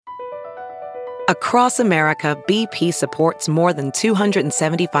Across America, BP supports more than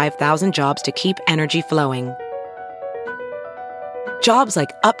 275,000 jobs to keep energy flowing. Jobs like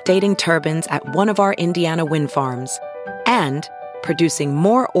updating turbines at one of our Indiana wind farms and producing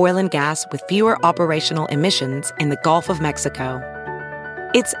more oil and gas with fewer operational emissions in the Gulf of Mexico.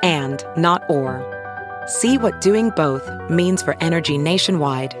 It's and, not or. See what doing both means for energy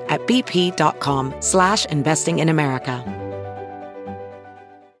nationwide at bp.com/investing in America.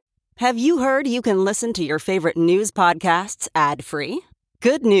 Have you heard you can listen to your favorite news podcasts ad-free?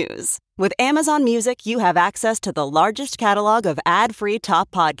 Good news. With Amazon Music, you have access to the largest catalog of ad-free top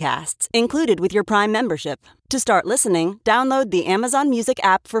podcasts included with your Prime membership. To start listening, download the Amazon Music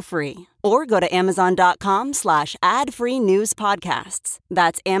app for free or go to amazon.com/ad-free news podcasts.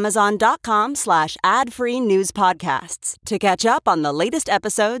 That's amazon.com/ad-free news podcasts to catch up on the latest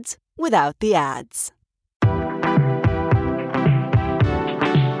episodes without the ads.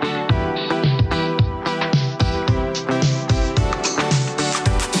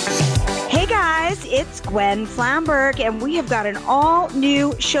 Hey guys, it's Gwen Flamberg, and we have got an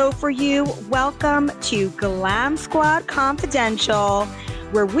all-new show for you. Welcome to Glam Squad Confidential,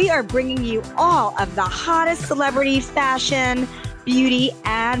 where we are bringing you all of the hottest celebrity fashion, beauty,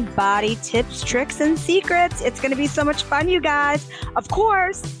 and body tips, tricks, and secrets. It's going to be so much fun, you guys. Of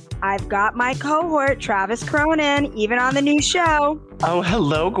course, I've got my cohort, Travis Cronin, even on the new show. Oh,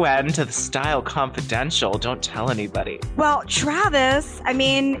 hello, Gwen, to the Style Confidential. Don't tell anybody. Well, Travis, I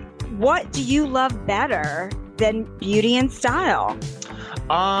mean, what do you love better than beauty and style?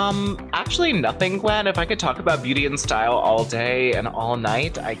 Actually nothing, Gwen. If I could talk about beauty and style all day and all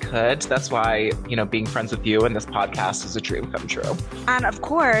night, I could. That's why, being friends with you and this podcast is a dream come true. And of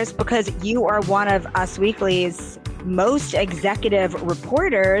course, because you are one of Us Weekly's most executive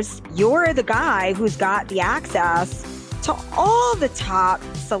reporters, you're the guy who's got the access to all the top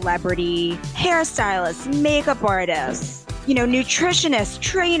celebrity hairstylists, makeup artists, nutritionists,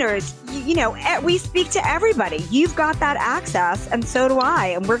 trainers, we speak to everybody. You've got that access, and so do I,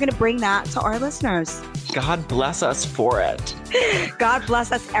 and we're going to bring that to our listeners. God bless us for it. God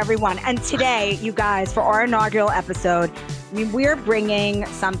bless us, everyone. And today, you guys, for our inaugural episode, we're bringing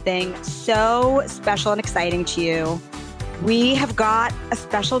something so special and exciting to you. We have got a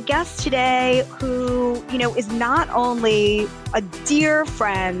special guest today who, is not only a dear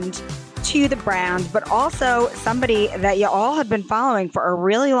friend to the brand, but also somebody that you all have been following for a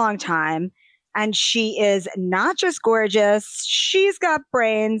really long time. And she is not just gorgeous, she's got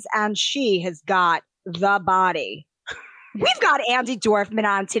brains, and she has got the body. We've got Andi Dorfman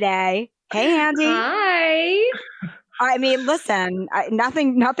on today. Hey, Andi. Hi. I mean, listen,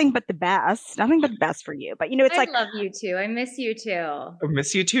 nothing but the best. Nothing but the best for you. But, it's I love you too. I miss you too. I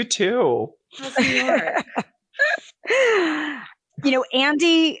miss you too. How's New York?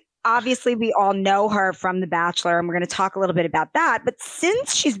 Andi, obviously, we all know her from The Bachelor, and we're going to talk a little bit about that. But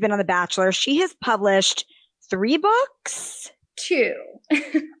since she's been on The Bachelor, she has published 3 books? 2.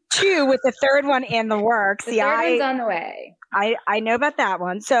 2, with the third one in the works. The third one's on the way. I know about that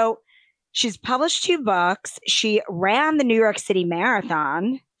one. So she's published 2 books. She ran the New York City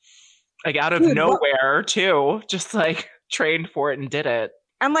Marathon. Like out of nowhere, too. Just trained for it and did it.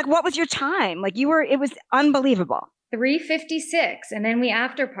 And what was your time? It was unbelievable. 3:56, and then we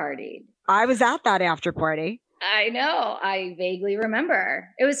after partied. I was at that after party. I know. I vaguely remember.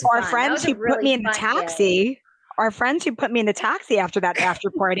 It was Our fun. friends who put me in the taxi. Our friends who put me in the taxi after that after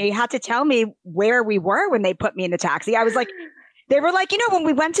party had to tell me where we were when they put me in the taxi. I was like, they were like, when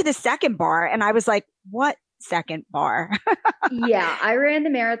we went to the second bar, and I was like, what second bar? Yeah, I ran the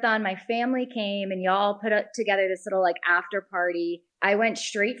marathon. My family came, and y'all put together this little after party. I went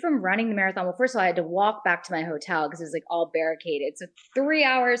straight from running the marathon. Well, first of all, I had to walk back to my hotel because it was all barricaded. So 3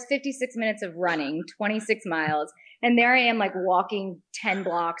 hours, 56 minutes of running, 26 miles. And there I am walking 10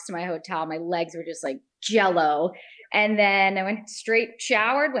 blocks to my hotel. My legs were just jello. And then I went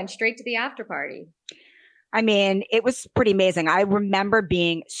showered, went straight to the after party. I mean, it was pretty amazing. I remember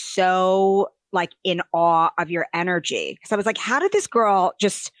being so in awe of your energy. Because I was like, how did this girl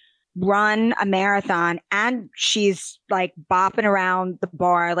just run a marathon, and she's bopping around the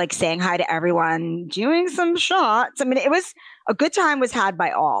bar, saying hi to everyone, doing some shots. I mean, it was a good time was had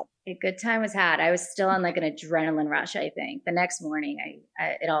by all. A good time was had. I was still on an adrenaline rush, I think. The next morning,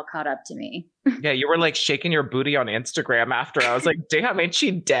 it all caught up to me. Yeah, you were shaking your booty on Instagram after. I was like, damn, ain't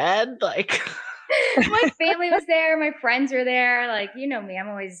she dead? My family was there. My friends were there. You know me. I'm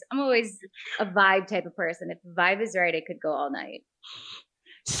always a vibe type of person. If the vibe is right, I could go all night.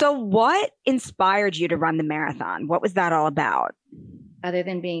 So what inspired you to run the marathon? What was that all about? Other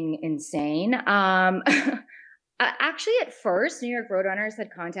than being insane, Actually, at first, New York Roadrunners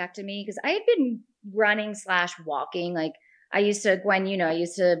had contacted me because I had been running / walking. Like I used to, Gwen, I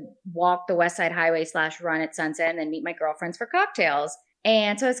used to walk the West Side Highway / run at sunset and then meet my girlfriends for cocktails.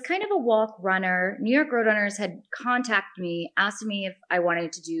 And so I was kind of a walk runner. New York Roadrunners had contacted me, asked me if I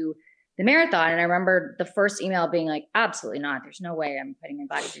wanted to do the marathon. And I remember the first email being like, absolutely not. There's no way I'm putting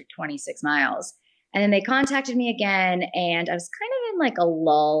my body through 26 miles. And then they contacted me again, and I was kind of in like a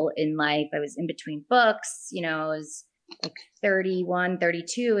lull in life. I was in between books, I was like 31,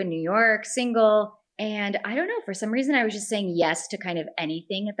 32 in New York, single. And I don't know, for some reason, I was just saying yes to kind of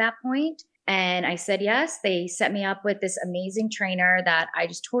anything at that point. And I said yes. They set me up with this amazing trainer that I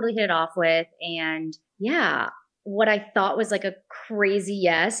just totally hit it off with. And yeah, what I thought was like a crazy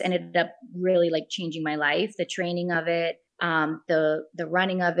yes ended up really like changing my life, the training of it. The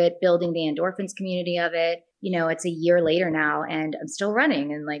running of it, building the endorphins community of it. It's a year later now and I'm still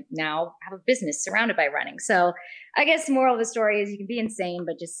running and like now have a business surrounded by running. So I guess the moral of the story is you can be insane,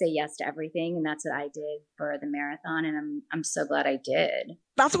 but just say yes to everything. And that's what I did for the marathon. And I'm so glad I did.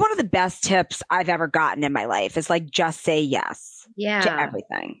 That's one of the best tips I've ever gotten in my life is like, just say yes to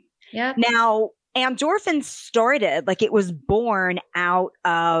everything. Yeah. Now, endorphins started, like it was born out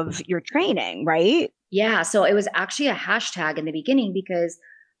of your training, right? Yeah. So it was actually a hashtag in the beginning because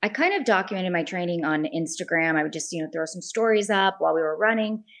I kind of documented my training on Instagram. I would just, throw some stories up while we were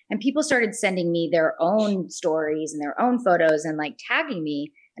running and people started sending me their own stories and their own photos and like tagging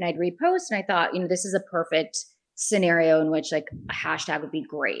me and I'd repost. And I thought, this is a perfect scenario in which like a hashtag would be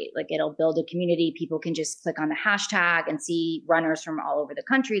great. Like it'll build a community. People can just click on the hashtag and see runners from all over the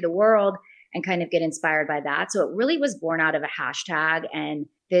country, the world, and kind of get inspired by that. So it really was born out of a hashtag and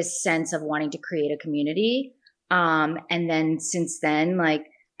this sense of wanting to create a community. And then since then, like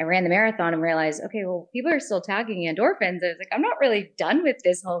I ran the marathon and realized, okay, well, people are still tagging endorphins. I was like, I'm not really done with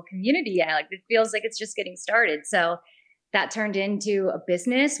this whole community yet. Like it feels like it's just getting started. So that turned into a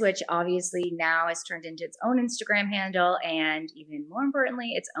business, which obviously now has turned into its own Instagram handle and even more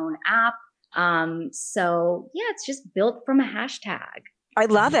importantly, its own app. So yeah, it's just built from a hashtag. I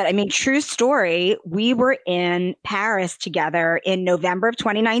love it. I mean, true story. We were in Paris together in November of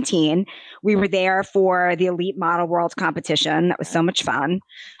 2019. We were there for the Elite Model World competition. That was so much fun.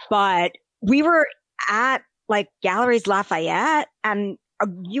 But we were at like Galeries Lafayette and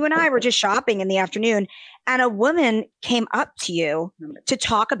you and I were just shopping in the afternoon and a woman came up to you to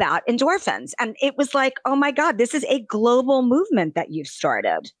talk about endorphins. And it was like, oh my God, this is a global movement that you've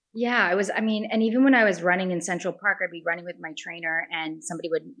started. Yeah, and even when I was running in Central Park, I'd be running with my trainer and somebody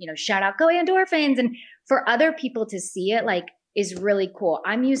would, shout out, go endorphins. And for other people to see it, like, is really cool.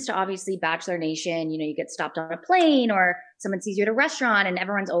 I'm used to obviously Bachelor Nation, you get stopped on a plane or someone sees you at a restaurant and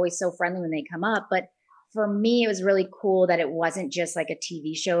everyone's always so friendly when they come up. But for me, it was really cool that it wasn't just like a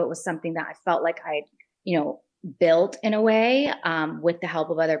TV show. It was something that I felt like I'd, built in a way with the help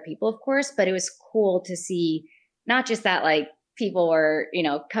of other people, of course. But it was cool to see not just that like, people were,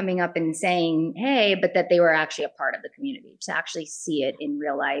 coming up and saying, hey, but that they were actually a part of the community, to actually see it in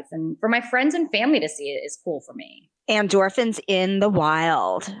real life. And for my friends and family to see it is cool for me. Endorphins in the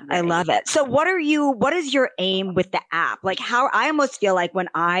wild. Right. I love it. So what is your aim with the app? Like I almost feel like when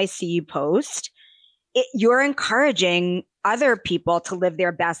I see you post, you're encouraging other people to live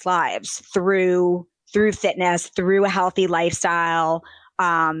their best lives through fitness, through a healthy lifestyle.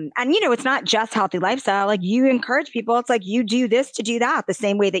 And it's not just healthy lifestyle. Like you encourage people. It's like you do this to do that the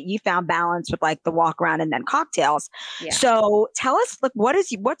same way that you found balance with like the walk around and then cocktails. Yeah. So tell us, like,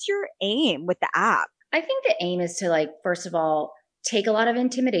 what's your aim with the app? I think the aim is to like, first of all, take a lot of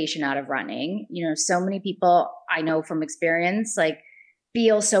intimidation out of running. So many people I know from experience, like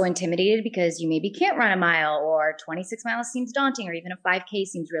feel so intimidated because you maybe can't run a mile or 26 miles seems daunting or even a 5K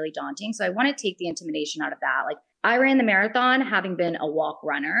seems really daunting. So I want to take the intimidation out of that. Like I ran the marathon having been a walk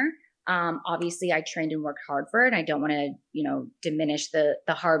runner. Obviously I trained and worked hard for it. And I don't want to, diminish the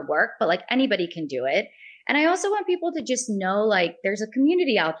hard work, but like anybody can do it. And I also want people to just know like there's a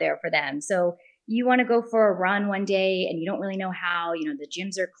community out there for them. So you want to go for a run one day and you don't really know how, the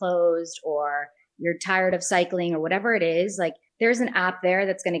gyms are closed or you're tired of cycling or whatever it is, like there's an app there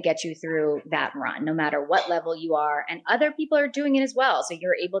that's going to get you through that run, no matter what level you are. And other people are doing it as well. So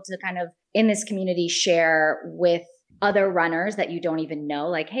you're able to kind of in this community share with other runners that you don't even know,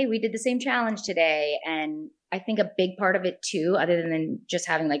 like, hey, we did the same challenge today. And I think a big part of it too, other than just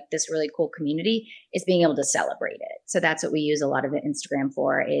having like this really cool community, is being able to celebrate it. So that's what we use a lot of the Instagram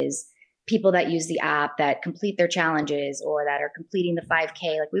for, is people that use the app that complete their challenges or that are completing the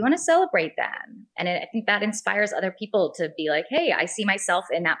 5K. Like we want to celebrate them. And I think that inspires other people to be like, hey, I see myself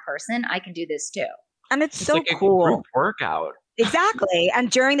in that person. I can do this too. And it's so like cool. A group workout. Exactly. And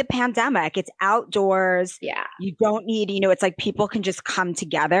during the pandemic, it's outdoors. Yeah. You don't need, it's like people can just come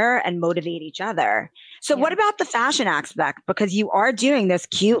together and motivate each other. So what about the fashion aspect? Because you are doing this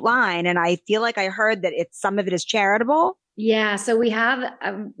cute line, and I feel like I heard that some of it is charitable. Yeah, so we have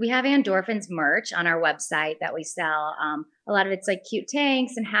Endorphins merch on our website that we sell. A lot of it's like cute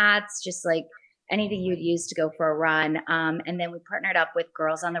tanks and hats, just like anything you'd use to go for a run. And then we partnered up with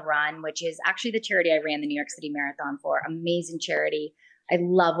Girls on the Run, which is actually the charity I ran the New York City Marathon for. Amazing charity. I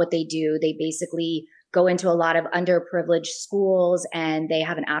love what they do. They basically go into a lot of underprivileged schools, and they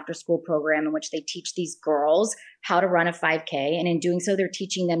have an after-school program in which they teach these girls how to run a 5K. And in doing so, they're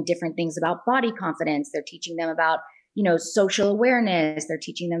teaching them different things about body confidence. They're teaching them about social awareness. They're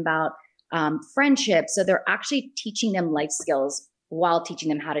teaching them about friendship. So they're actually teaching them life skills while teaching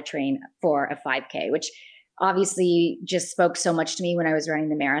them how to train for a 5K, which obviously just spoke so much to me when I was running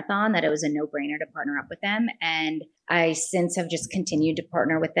the marathon that it was a no-brainer to partner up with them. And I since have just continued to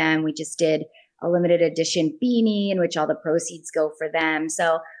partner with them. We just did a limited edition beanie in which all the proceeds go for them.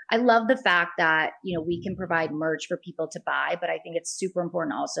 So I love the fact that, we can provide merch for people to buy, but I think it's super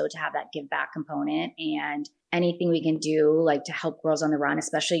important also to have that give back component, and anything we can do like to help Girls on the Run,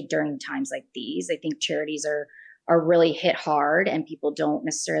 especially during times like these. I think charities are really hit hard, and people don't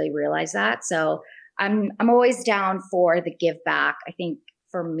necessarily realize that. So I'm always down for the give back. I think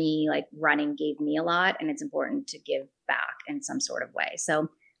for me, like running gave me a lot, and it's important to give back in some sort of way. So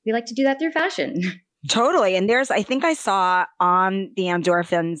we like to do that through fashion. Totally. And I think I saw on the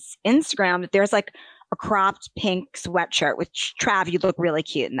Endorphins Instagram that there's like a cropped pink sweatshirt, which Trav, you look really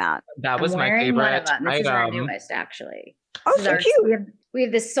cute in that. That was my favorite one of them. This is our item. newest, actually. Oh, so cute. We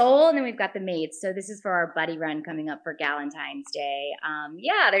have the sole, and then we've got the mates. So this is for our buddy run coming up for Galentine's Day.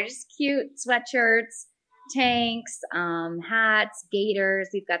 They're just cute sweatshirts, tanks, hats, gaiters.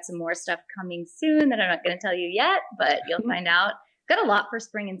 We've got some more stuff coming soon that I'm not going to tell you yet, but you'll find out. Got a lot for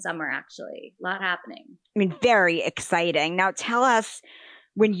spring and summer, actually. A lot happening. I mean, very exciting. Now tell us,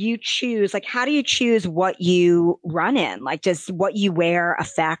 when you choose, like, how do you choose what you run in? Like, does what you wear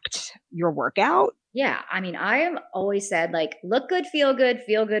affect your workout? Yeah. I mean, I have always said, like, look good, feel good,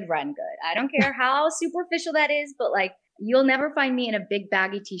 run good. I don't care how superficial that is, but like, you'll never find me in a big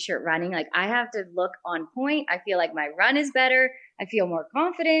baggy t-shirt running. Like, I have to look on point. I feel like my run is better. I feel more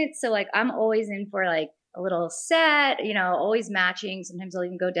confident. So like, I'm always in for like a little set, always matching. Sometimes I'll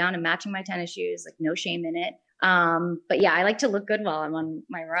even go down and matching my tennis shoes, like no shame in it. But yeah, I like to look good while I'm on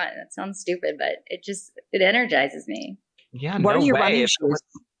my run. That sounds stupid, but it energizes me. Yeah, what no are your way. running shoes?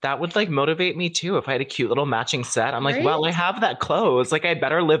 That would like motivate me too. If I had a cute little matching set, I'm like, Right? well, I have that clothes. Like, I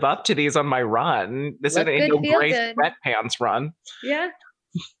better live up to these on my run. This Look isn't good, a feel gray good. sweatpants run. Yeah.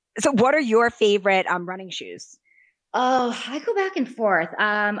 So what are your favorite running shoes? Oh, I go back and forth.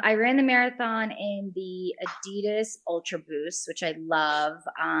 I ran the marathon in the Adidas Ultra Boost, which I love.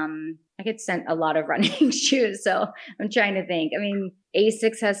 I get sent a lot of running shoes, so I'm trying to think. I mean,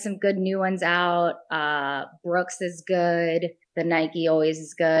 Asics has some good new ones out. Brooks is good. The Nike always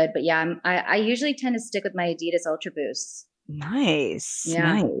is good. But yeah, I usually tend to stick with my Adidas Ultra Boosts. Nice.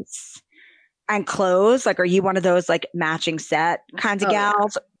 Yeah. Nice. And clothes, like, are you one of those like matching set kinds of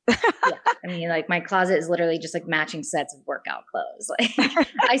gals? Yeah. I mean, like, my closet is literally just like matching sets of workout clothes. Like,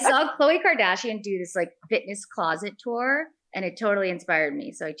 I saw Khloe Kardashian do this like fitness closet tour, and it totally inspired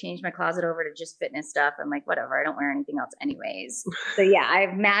me. So I changed my closet over to just fitness stuff. I'm like, whatever, I don't wear anything else anyways. So yeah, I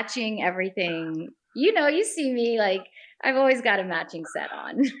have matching everything. You see me, like, I've always got a matching set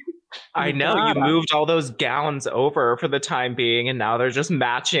on. I know you moved all those gowns over for the time being, and now they're just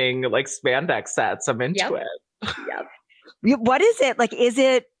matching like spandex sets. I'm into it. Yep. What is it? Like,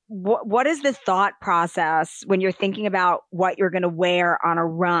 what is the thought process when you're thinking about what you're going to wear on a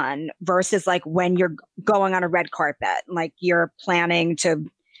run versus like when you're going on a red carpet? Like, you're planning to,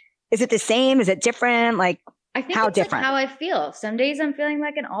 is it the same? Is it different? Like, I think how it's different? like how I feel. Some days I'm feeling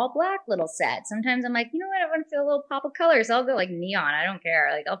like an all black little set. Sometimes I'm like, you know what? I want to feel a little pop of color. So I'll go like neon. I don't care.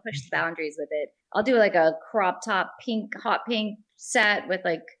 Like, I'll push the boundaries with it. I'll do like a crop top pink, hot pink set with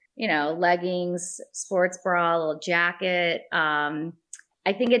like, leggings, sports bra, a little jacket.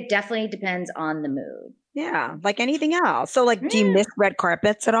 I think it definitely depends on the mood. Yeah, like anything else. So like, do you miss red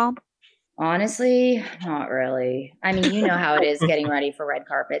carpets at all? Honestly, not really. I mean, you know how it is getting ready for red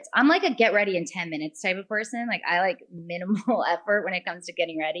carpets. I'm like a get ready in 10 minutes type of person. Like, I like minimal effort when it comes to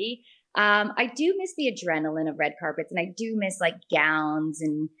getting ready. I do miss the adrenaline of red carpets, and I do miss like gowns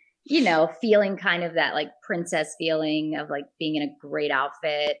and, feeling kind of that like princess feeling of like being in a great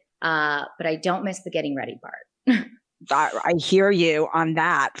outfit. But I don't miss the getting ready part. I hear you on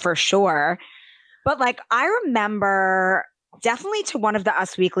that for sure. But like, I remember definitely to one of the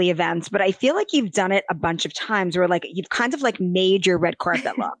Us Weekly events, but I feel like you've done it a bunch of times where like you've kind of like made your red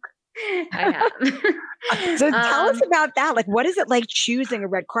carpet look. I have. So tell us about that. Like, what is it like choosing a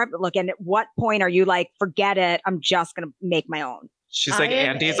red carpet look? And at what point are you like, forget it, I'm just going to make my own? She's like,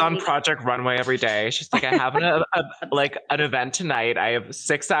 Andy's on Project Runway every day. She's like, I have an event tonight. I have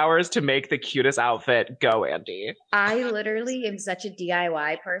 6 hours to make the cutest outfit. Go, Andy. I literally am such a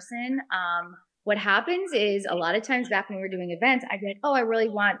DIY person. What happens is a lot of times back when we were doing events, I'd be like, oh, I really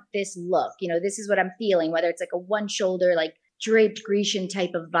want this look. You know, this is what I'm feeling, whether it's like a one shoulder, like draped Grecian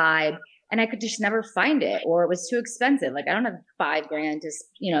type of vibe. And I could just never find it, or it was too expensive. Like I don't have $5,000 to,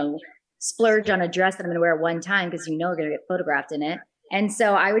 you know, splurge on a dress that I'm going to wear one time because you know we're going to get photographed in it. And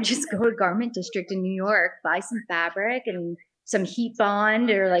so I would just go to Garment District in New York, buy some fabric and some heat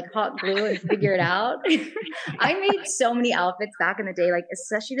bond or like hot glue and figure it out. I made so many outfits back in the day, like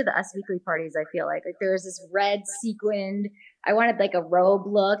especially to the Us Weekly parties. I feel like there was this red sequined, I wanted like a robe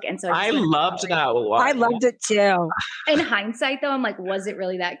look. And so I loved that one. I loved it too. In hindsight though, I'm like, was it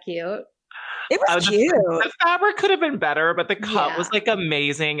really that cute? It was cute. The fabric could have been better, but the cut was like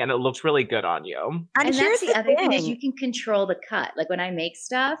amazing and it looked really good on you. And that's the other thing is you can control the cut. Like when I make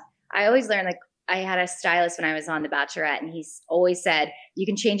stuff, I always learn, like I had a stylist when I was on The Bachelorette and he's always said, you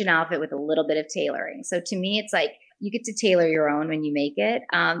can change an outfit with a little bit of tailoring. So to me, it's like you get to tailor your own when you make it.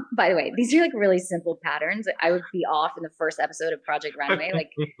 By the way, these are like really simple patterns. I would be off in the first episode of Project Runway. Like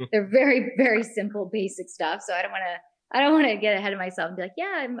they're very, very simple, basic stuff. So I don't want to get ahead of myself and be like,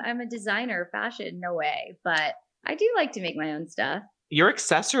 yeah, I'm a designer, fashion, no way. But I do like to make my own stuff. Your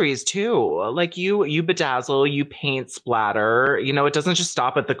accessories too, like you bedazzle, you paint splatter, you know, it doesn't just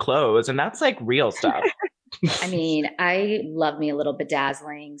stop at the clothes, and that's like real stuff. I mean, I love me a little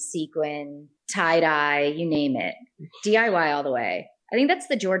bedazzling, sequin, tie-dye, you name it. DIY all the way. I think that's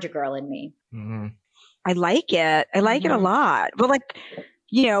the Georgia girl in me. Mm-hmm. I like it. I like it a lot. But like,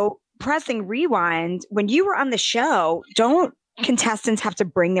 you know, pressing rewind, when you were on the show, don't contestants have to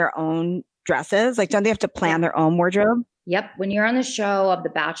bring their own dresses? Like, don't they have to plan their own wardrobe? Yep. When you're on the show of The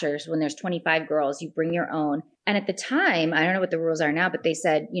Bachelors, when there's 25 girls, you bring your own. And at the time, I don't know what the rules are now, but they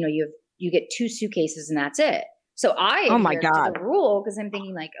said, you know, you get 2 suitcases and that's it. So I adhered to the rule because I'm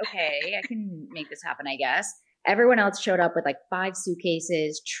thinking like, okay, I can make this happen, I guess. Everyone else showed up with like 5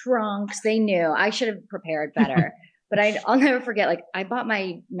 suitcases, trunks. They knew I should have prepared better. But I'll never forget, like I bought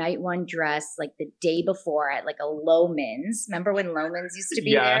my night one dress like the day before at like a Loehmann's. Remember when Loehmann's used to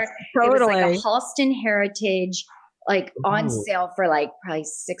be there? Totally. It was like a Halston Heritage, like on sale for like probably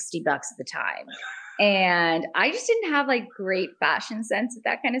 $60 at the time. And I just didn't have like great fashion sense with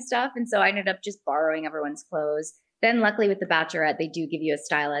that kind of stuff. And so I ended up just borrowing everyone's clothes. Then luckily with The Bachelorette, they do give you a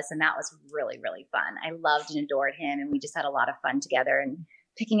stylist. And that was really, really fun. I loved and adored him. And we just had a lot of fun together and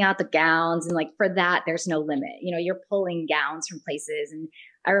picking out the gowns. And like for that, there's no limit. You know, you're pulling gowns from places. And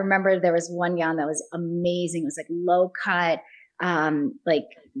I remember there was one gown that was amazing. It was like low cut, like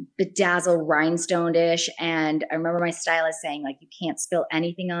bedazzled rhinestone-ish. And I remember my stylist saying like, you can't spill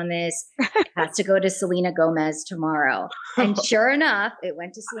anything on this. It has to go to Selena Gomez tomorrow. And sure enough, it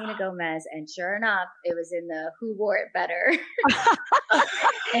went to Selena Gomez. And sure enough, it was in the Who Wore It Better.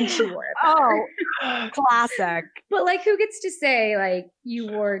 And she wore it better. Oh, classic. But like, who gets to say like you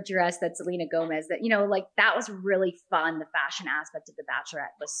wore a dress that Selena Gomez that, you know, like that was really fun. The fashion aspect of The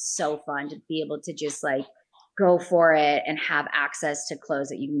Bachelorette was so fun to be able to just like go for it and have access to clothes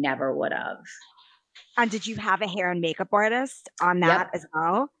that you never would have. And did you have a hair and makeup artist on that as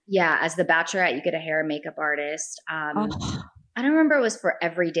well? Yeah, as The Bachelorette, you get a hair and makeup artist. I don't remember it was for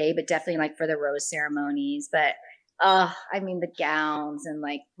every day, but definitely like for the rose ceremonies. But I mean the gowns and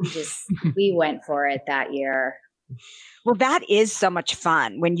like we went for it that year. Well, that is so much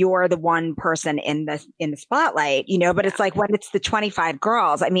fun when you're the one person in the spotlight, you know, but it's like when it's the 25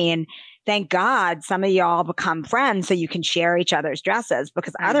 girls, I mean, thank God some of y'all become friends so you can share each other's dresses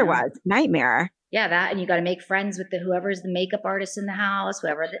because otherwise nightmare. Yeah, that. And you got to make friends with whoever's the makeup artist in the house,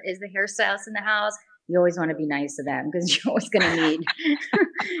 whoever is the hairstylist in the house. You always want to be nice to them because you're always going to need.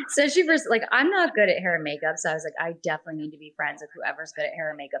 Especially for like, I'm not good at hair and makeup. So I was like, I definitely need to be friends with whoever's good at hair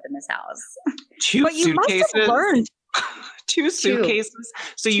and makeup in this house. But you suitcases? Must have learned. 2 suitcases.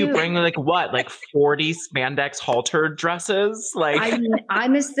 So you bring like what, like 40 spandex halter dresses? Like I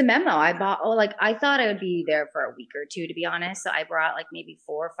missed the memo. I thought I would be there for a week or 2, to be honest. So I brought like maybe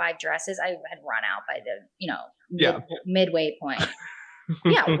 4 or 5 dresses. I had run out by the, midway point.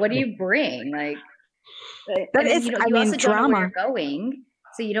 Yeah. What do you bring? Like, that is, you also don't know where you're going.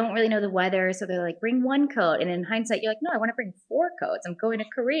 So you don't really know the weather. So they're like, bring 1 coat. And in hindsight, you're like, no, I want to bring 4 coats. I'm going to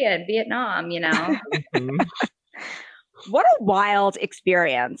Korea and Vietnam, you know? What a wild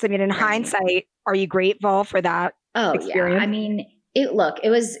experience. I mean, in hindsight, are you grateful for that experience? Yeah. I mean,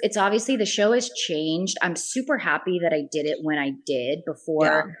 it's obviously the show has changed. I'm super happy that I did it when I did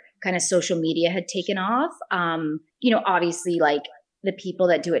before kind of social media had taken off. Obviously like the people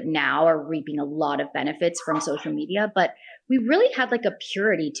that do it now are reaping a lot of benefits from social media, but we really had like a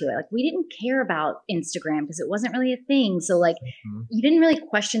purity to it. Like we didn't care about Instagram because it wasn't really a thing. So like you didn't really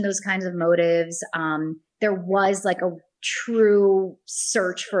question those kinds of motives. There was like a true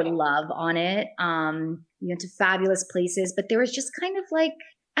search for love on it. You went to fabulous places, but there was just kind of like,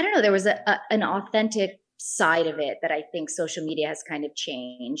 I don't know, there was an authentic side of it that I think social media has kind of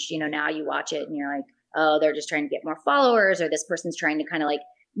changed. Now you watch it and you're like, oh, they're just trying to get more followers, or this person's trying to kind of like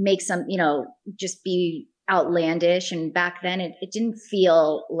make some, just be outlandish. And back then it didn't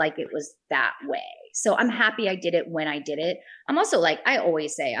feel like it was that way. So I'm happy I did it when I did it. I'm also like, I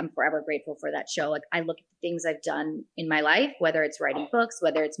always say I'm forever grateful for that show. Like I look at the things I've done in my life, whether it's writing books,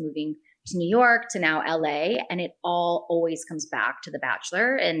 whether it's moving to New York to now LA, and it all always comes back to The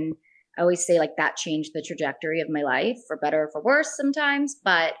Bachelor. And I always say like that changed the trajectory of my life for better or for worse sometimes.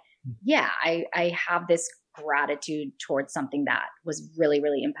 But yeah, I have this gratitude towards something that was really,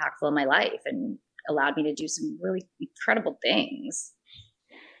 really impactful in my life and allowed me to do some really incredible things.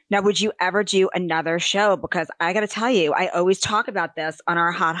 Now, would you ever do another show? Because I got to tell you, I always talk about this on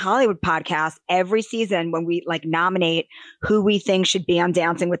our Hot Hollywood podcast every season when we like nominate who we think should be on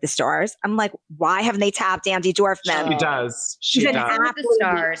Dancing with the Stars. I'm like, why haven't they tapped Andi Dorfman? She does. She does. Dancing with the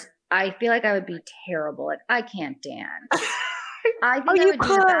Stars. I feel like I would be terrible. Like I can't dance. I think I would do The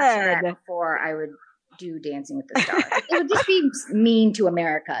Bachelorette before I would do Dancing with the Stars. It would just be mean to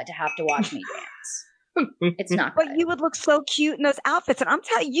America to have to watch me dance. It's not good. But you would look so cute in those outfits. And I'm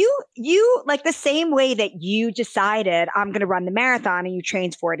telling you like the same way that you decided I'm going to run the marathon and you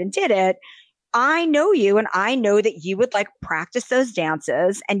trained for it and did it. I know you, and I know that you would like practice those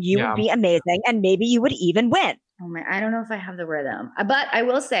dances and you would be amazing. And maybe you would even win. Oh my, I don't know if I have the rhythm, but I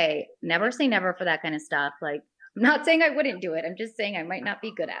will say never for that kind of stuff. Like, I'm not saying I wouldn't do it. I'm just saying I might not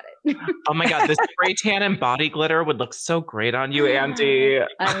be good at it. Oh my God, the spray tan and body glitter would look so great on you, Andi.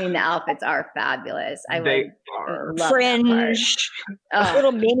 I mean, the outfits are fabulous. They are. Love Fringe,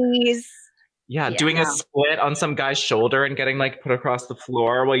 little minis. Yeah, doing a split on some guy's shoulder and getting like put across the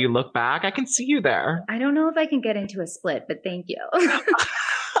floor while you look back. I can see you there. I don't know if I can get into a split, but thank you.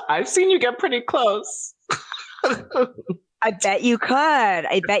 I've seen you get pretty close. I bet you could. Well,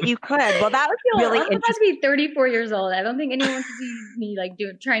 that would be really interesting. I'm about to be 34 years old. I don't think anyone wants to see me like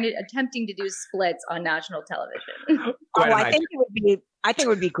attempting to do splits on national television. I think it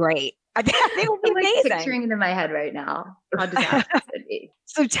would be great. I think it would be amazing. Like picturing it in my head right now. How disastrous it would be.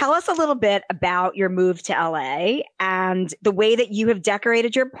 So tell us a little bit about your move to LA and the way that you have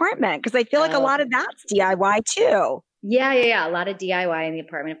decorated your apartment, because I feel like a lot of that's DIY too. Yeah. A lot of DIY in the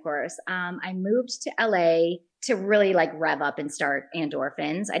apartment, of course. I moved to LA to really like rev up and start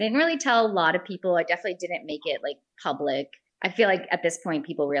Endorphins. I didn't really tell a lot of people. I definitely didn't make it like public. I feel like at this point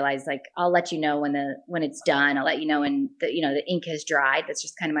people realize like I'll let you know when it's done. I'll let you know when the ink has dried. That's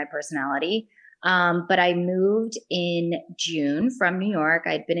just kind of my personality. But I moved in June from New York.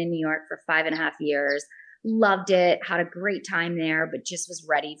 I'd been in New York for 5.5 years. Loved it. Had a great time there, but just was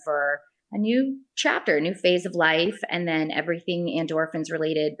ready for a new chapter, a new phase of life. And then everything Endorphins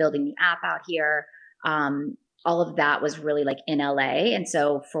related, building the app out here. All of that was really like in LA. And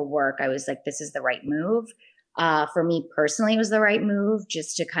so for work, I was like, this is the right move. For me personally, it was the right move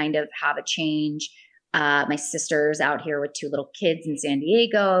just to kind of have a change. My sister's out here with 2 little kids in San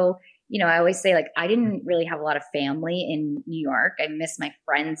Diego. I always say like, I didn't really have a lot of family in New York. I miss my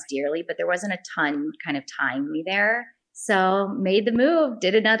friends dearly, but there wasn't a ton kind of time me there. So made the move,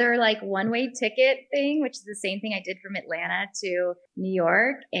 did another like one-way ticket thing, which is the same thing I did from Atlanta to New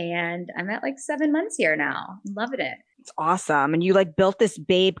York. And I'm at like 7 months here now. I'm loving it. It's awesome. And you like built this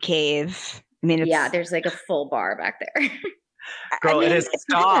babe cave. I mean, there's like a full bar back there. Girl, it is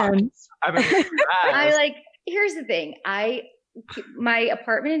stocked. Here's the thing. My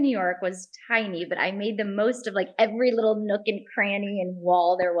apartment in New York was tiny, but I made the most of like every little nook and cranny and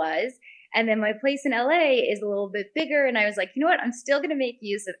wall there was. And then my place in LA is a little bit bigger. And I was like, you know what? I'm still going to make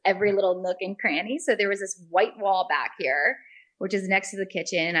use of every little nook and cranny. So there was this white wall back here, which is next to the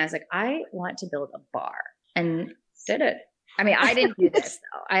kitchen. And I was like, I want to build a bar, and did it. I mean, I didn't do this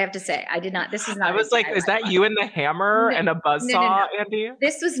though. I have to say, I did not. This is not. I was like, is that you and the hammer and a buzzsaw, no. Andi?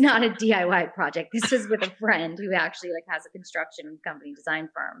 This was not a DIY project. This was with a friend who actually like has a construction company design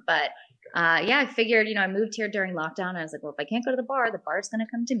firm. But I figured, I moved here during lockdown. I was like, well, if I can't go to the bar's going to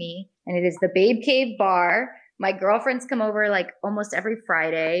come to me. And it is the Babe Cave Bar. My girlfriends come over like almost every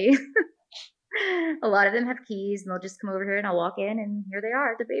Friday. A lot of them have keys, and they'll just come over here and I'll walk in and here they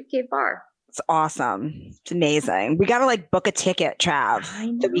are at the Babe Cave Bar. It's awesome. It's amazing. We got to like book a ticket, Trav,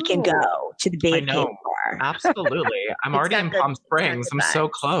 so we can go to the Babe Cave bar. Absolutely. I'm already in Palm Springs. I'm so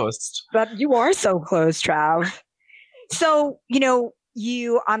close. But you are so close, Trav. So,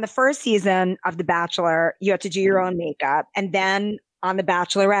 you on the first season of The Bachelor, you had to do your own makeup. And then on The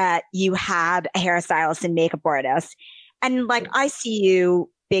Bachelorette, you had a hairstylist and makeup artist. And like, I see you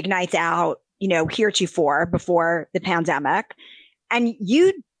big nights out, heretofore before the pandemic. And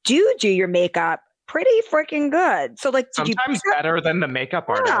you do your makeup pretty freaking good. So like, sometimes better than the makeup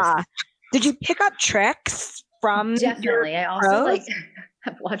artist. Did you pick up tricks from Definitely. I also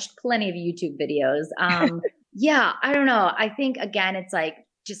have watched plenty of YouTube videos. Yeah, I don't know. I think again, it's like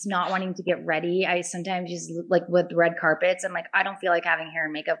just not wanting to get ready. I sometimes just like with red carpets, I'm like, I don't feel like having hair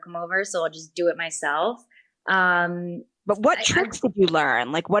and makeup come over, so I'll just do it myself. But what tricks did you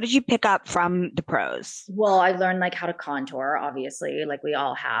learn? Like, what did you pick up from the pros? Well, I learned like how to contour, obviously, like we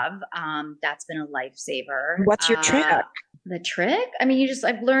all have. That's been a lifesaver. What's your trick? The trick? I mean,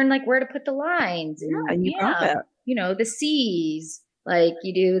 I've learned like where to put the lines and you got it. The C's, like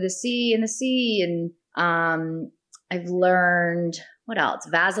you do the C and the C. And I've learned what else?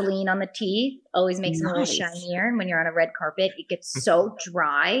 Vaseline on the teeth always makes them a little shinier. And when you're on a red carpet, it gets so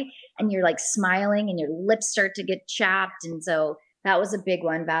dry and you're like smiling and your lips start to get chapped. And so that was a big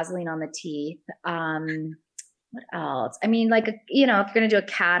one, Vaseline on the teeth. What else? I mean, like, if you're going to do a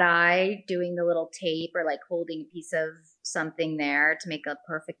cat eye, doing the little tape or like holding a piece of something there to make a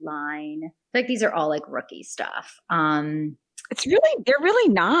perfect line. Like these are all like rookie stuff. They're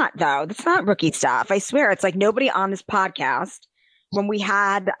really not though. That's not rookie stuff. I swear. It's like nobody on this podcast, when we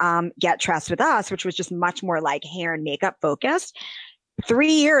had Get Dressed with Us, which was just much more like hair and makeup focused.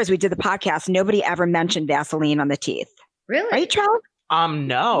 3 years we did the podcast. Nobody ever mentioned Vaseline on the teeth. Really? Right, Charles?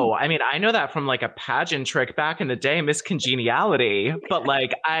 No. I mean, I know that from like a pageant trick back in the day, Miss Congeniality, but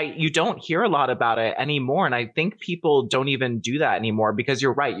like you don't hear a lot about it anymore. And I think people don't even do that anymore because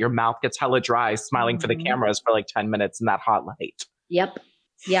you're right. Your mouth gets hella dry smiling for the cameras for like 10 minutes in that hot light. Yep.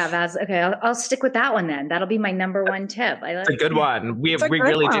 Yeah, okay. I'll stick with that one then. That'll be my number one tip. It's a good one. We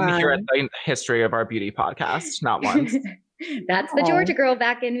really didn't hear it in the history of our beauty podcast, not once. That's the Georgia girl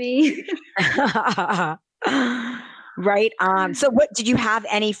back in me. Right. So what did you have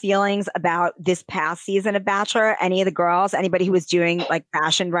any feelings about this past season of Bachelor? Any of the girls, anybody who was doing like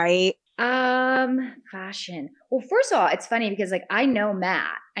fashion right? Fashion. Well, first of all, it's funny because like I knew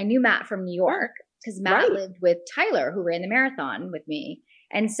Matt from New York because Matt lived with Tyler, who ran the marathon with me.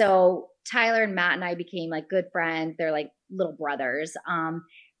 And so Tyler and Matt and I became like good friends. They're like little brothers.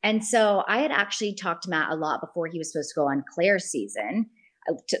 And so I had actually talked to Matt a lot before he was supposed to go on Claire's season.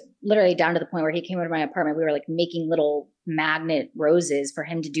 Literally down to the point where he came over to my apartment. We were like making little magnet roses for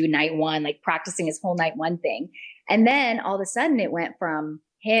him to do night one, like practicing his whole night one thing. And then all of a sudden it went from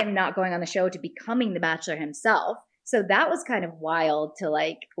him not going on the show to becoming the Bachelor himself. So that was kind of wild to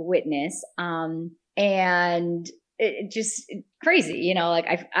like witness. And it just crazy, like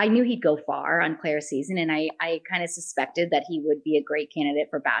I knew he'd go far on Claire's season. And I kind of suspected that he would be a great candidate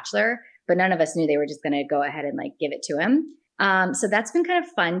for Bachelor, but none of us knew they were just going to go ahead and like give it to him. So that's been kind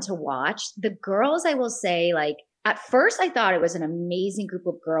of fun to watch. The girls, I will say, like at first I thought it was an amazing group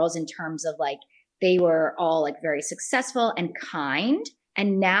of girls in terms of like, they were all like very successful and kind.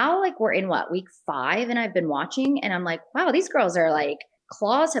 And now like we're in week 5 and I've been watching and I'm like, wow, these girls are like,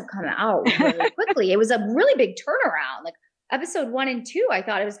 claws have come out really quickly. It was a really big turnaround. Like episode 1 and 2, I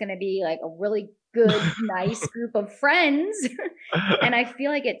thought it was going to be like a really good, nice group of friends. And I feel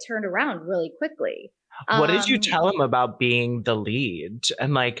like it turned around really quickly. What did you tell him about being the lead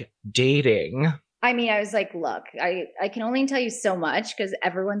and like dating? I mean, I was like, look, I can only tell you so much because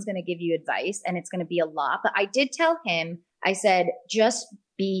everyone's going to give you advice and it's going to be a lot. But I did tell him, I said, just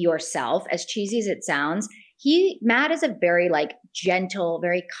be yourself, as cheesy as it sounds. Matt is a very like gentle,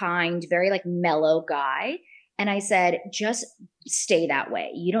 very kind, very like mellow guy. And I said, just stay that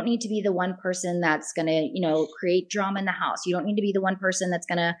way. You don't need to be the one person that's going to, create drama in the house. You don't need to be the one person that's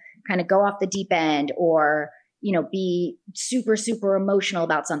going to kind of go off the deep end or, be super, super emotional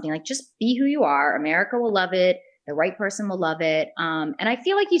about something. Like just be who you are. America will love it. The right person will love it. And I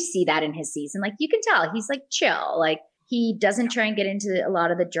feel like you see that in his season. Like you can tell he's like chill. Like he doesn't try and get into a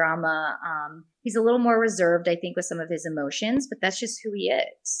lot of the drama. He's a little more reserved, I think, with some of his emotions, but that's just who he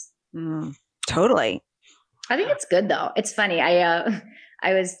is. Totally. I think it's good though. It's funny. I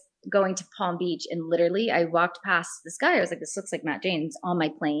was going to Palm Beach and literally I walked past this guy. I was like, this looks like Matt James on my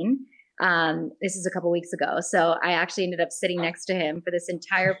plane. This is a couple weeks ago. So I actually ended up sitting next to him for this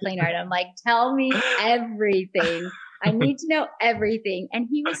entire plane ride. I'm like, tell me everything. I need to know everything. And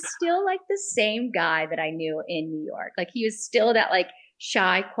he was still like the same guy that I knew in New York. Like he was still that like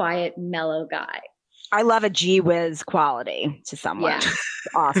shy, quiet, mellow guy. I love a gee whiz quality to someone. Yeah.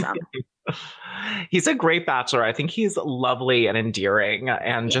 Awesome. He's a great bachelor. I think he's lovely and endearing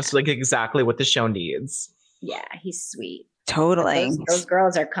and just like exactly what the show needs. Yeah, he's sweet. Totally. Those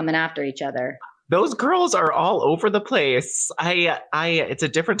girls are coming after each other. Those girls are all over the place. It's a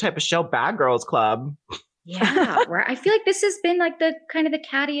different type of show, Bad Girls Club. Yeah, where I feel like this has been like the kind of the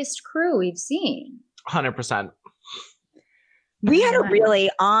cattiest crew we've seen. 100%. We had a really,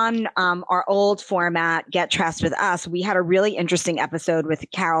 on our old format, Get Dressed with Us, we had a really interesting episode with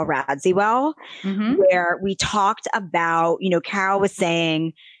Carol Radziwill, where we talked about, Carol was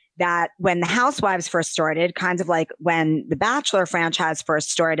saying that when the Housewives first started, kind of like when the Bachelor franchise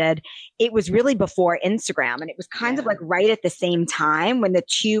first started, it was really before Instagram. And it was kind of like right at the same time when the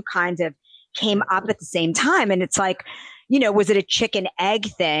two kind of came up at the same time. And it's like, was it a chicken egg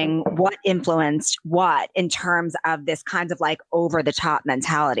thing? What influenced what in terms of this kind of like over the top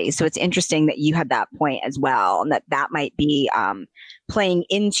mentality? So it's interesting that you had that point as well, and that might be playing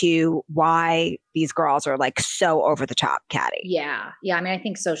into why these girls are like so over the top catty. Yeah. Yeah. I mean, I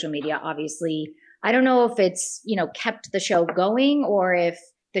think social media, obviously, I don't know if it's, kept the show going or if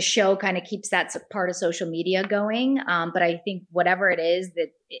the show kind of keeps that part of social media going. But I think whatever it is, that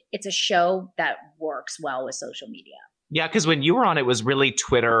it's a show that works well with social media. Yeah, because when you were on, it was really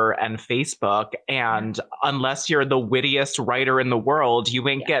Twitter and Facebook. And unless you're the wittiest writer in the world, you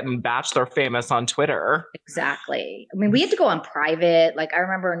ain't getting Bachelor famous on Twitter. Exactly. I mean, we had to go on private. Like, I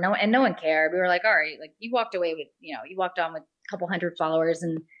remember no one cared. We were like, all right, like you walked away with, you walked on with a couple hundred followers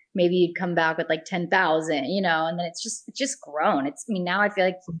and maybe you'd come back with like 10,000, and then it's just grown. Now I feel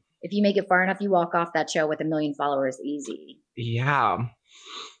like if you make it far enough, you walk off that show with 1 million followers easy. Yeah.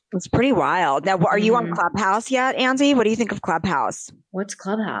 It's pretty wild. Now, are you on Clubhouse yet, Andi? What do you think of Clubhouse? What's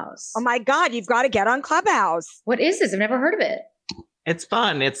Clubhouse? Oh my God, you've got to get on Clubhouse. What is this? I've never heard of it. It's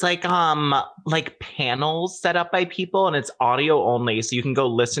fun. It's like panels set up by people, and it's audio only. So you can go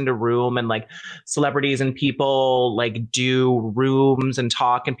listen to room, and like celebrities and people like do rooms and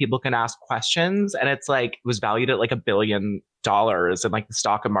talk, and people can ask questions. And it's like, it was valued at like $1 billion in like the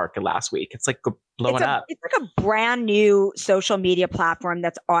stock market last week. It's like blowing up. It's like a brand new social media platform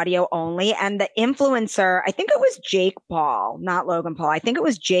that's audio only. And the influencer, I think it was Jake Paul, not Logan Paul. I think it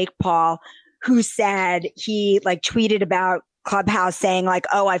was Jake Paul who said he like tweeted about Clubhouse saying like,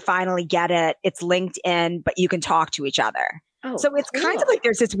 oh, I finally get it. It's LinkedIn, but you can talk to each other. Oh, so it's kind of like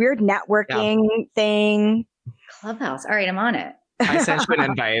there's this weird networking thing. Clubhouse. All right, I'm on it. I sent you an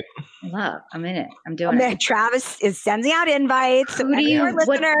invite. I'm in it. I'm doing it. Travis is sending out invites. Who do you,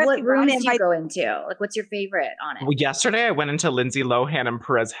 what rooms do you go into? Like, what's your favorite on it? Well, yesterday I went into Lindsay Lohan and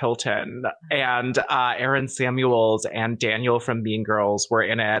Perez Hilton, and Aaron Samuels and Daniel from Mean Girls were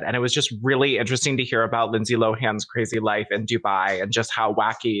in it. And it was just really interesting to hear about Lindsay Lohan's crazy life in Dubai and just how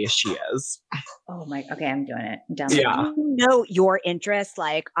wacky she is. Oh my, okay, I'm doing it. I'm down. Yeah. You know your interests.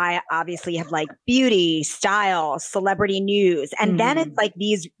 Like I obviously have like beauty, style, celebrity news. And then it's like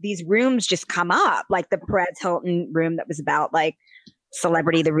these rooms just come up, like the Perez Hilton room that was about like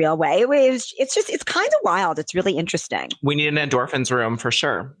celebrity the real way. It's kind of wild. It's really interesting. We need an endorphins room for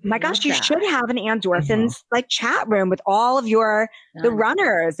sure. My gosh, you should have an endorphins like chat room with all of the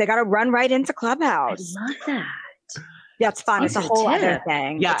runners. They got to run right into Clubhouse. I love that. Yeah, it's fun. It's a whole other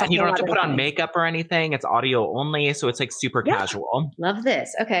thing. Yeah, and you don't have to put on makeup or anything. It's audio only, so it's like super casual. Love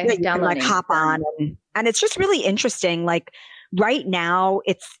this. Okay, yeah, you can like hop on, and it's just really interesting. Like right now,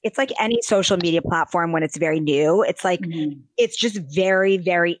 it's like any social media platform when it's very new. It's like it's just very,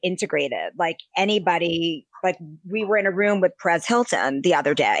 very integrated. Like anybody, like we were in a room with Perez Hilton the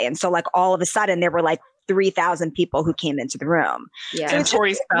other day, and so like all of a sudden there were like 3,000 people who came into the room. Yeah. And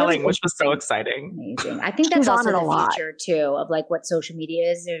Tori Spelling, really which was so exciting. Amazing. I think that's also the future too of like what social media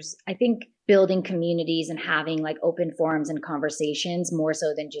is. I think building communities and having like open forums and conversations more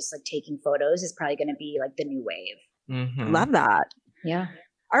so than just like taking photos is probably going to be like the new wave. Love that. Yeah.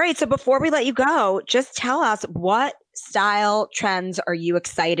 All right. So before we let you go, just tell us what style trends are you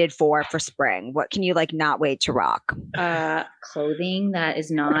excited for spring? What can you like not wait to rock? Clothing that is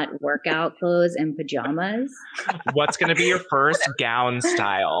not workout clothes and pajamas. What's going to be your first gown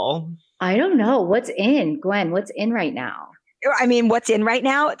style? I don't know. What's in, Gwen? What's in right now? I mean, what's in right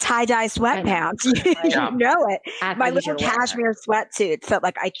now? Tie-dye sweatpants. You know it. My little cashmere sweatsuits that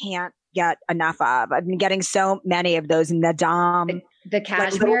like I can't get enough of. I've been getting so many of those Nadam. The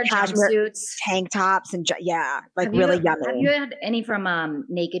cashmere jumpsuits, tank tops, and really yummy. Have you had any from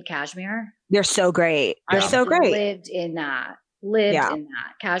Naked Cashmere? They're so great. They're so great. Lived in that.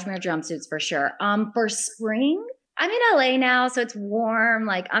 Cashmere jumpsuits for sure. For spring, I'm in LA now, so it's warm.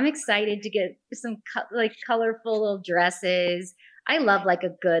 Like I'm excited to get some colorful little dresses. I love like a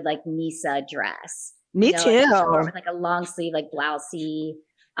good like Nisa dress. Me too. Like, with like a long sleeve, like blousey.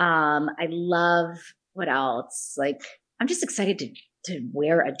 I love what else? Like, I'm just excited to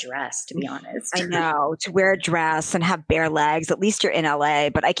wear a dress, to be honest. I know, to wear a dress and have bare legs. At least you're in LA,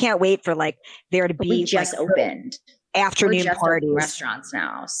 but I can't wait for like there to be. We just opened afternoon parties. Restaurants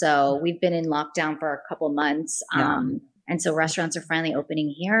now. So we've been in lockdown for a couple months. And so restaurants are finally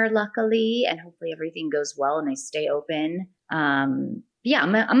opening here, luckily, and hopefully everything goes well and they stay open. Yeah,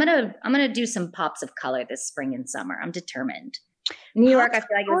 I'm gonna do some pops of color this spring and summer. I'm determined. New York, I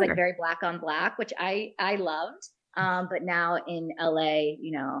feel like it was like very black on black, which I loved. But now in LA,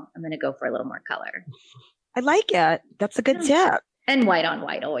 I'm gonna go for a little more color. I like it. That's a good tip. And white on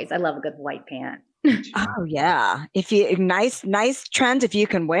white always. I love a good white pant. Oh yeah. If you nice trend if you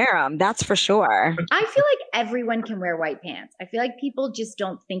can wear them, that's for sure. I feel like everyone can wear white pants. I feel like people just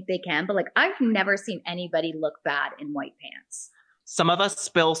don't think they can, but like I've never seen anybody look bad in white pants. Some of us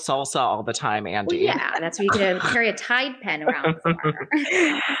spill salsa all the time, Andi. Well, yeah, that's why you can carry a Tide pen around somewhere.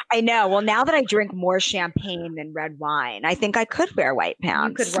 I know. Well, now that I drink more champagne than red wine, I think I could wear white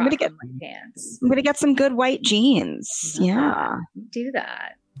pants. You could rock white pants. I'm going to get some good white jeans. Yeah. Do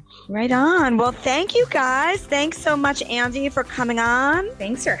that. Right on. Well, thank you guys. Thanks so much, Andi, for coming on.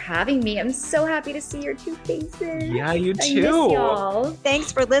 Thanks for having me. I'm so happy to see your two faces. Yeah, you too. I miss y'all.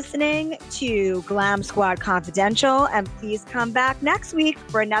 Thanks for listening to Glam Squad Confidential. And please come back next week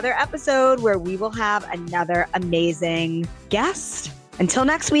for another episode where we will have another amazing guest. Until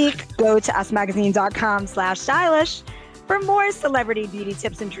next week, go to usmagazine.com/stylish for more celebrity beauty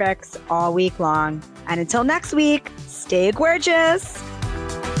tips and tricks all week long. And until next week, stay gorgeous.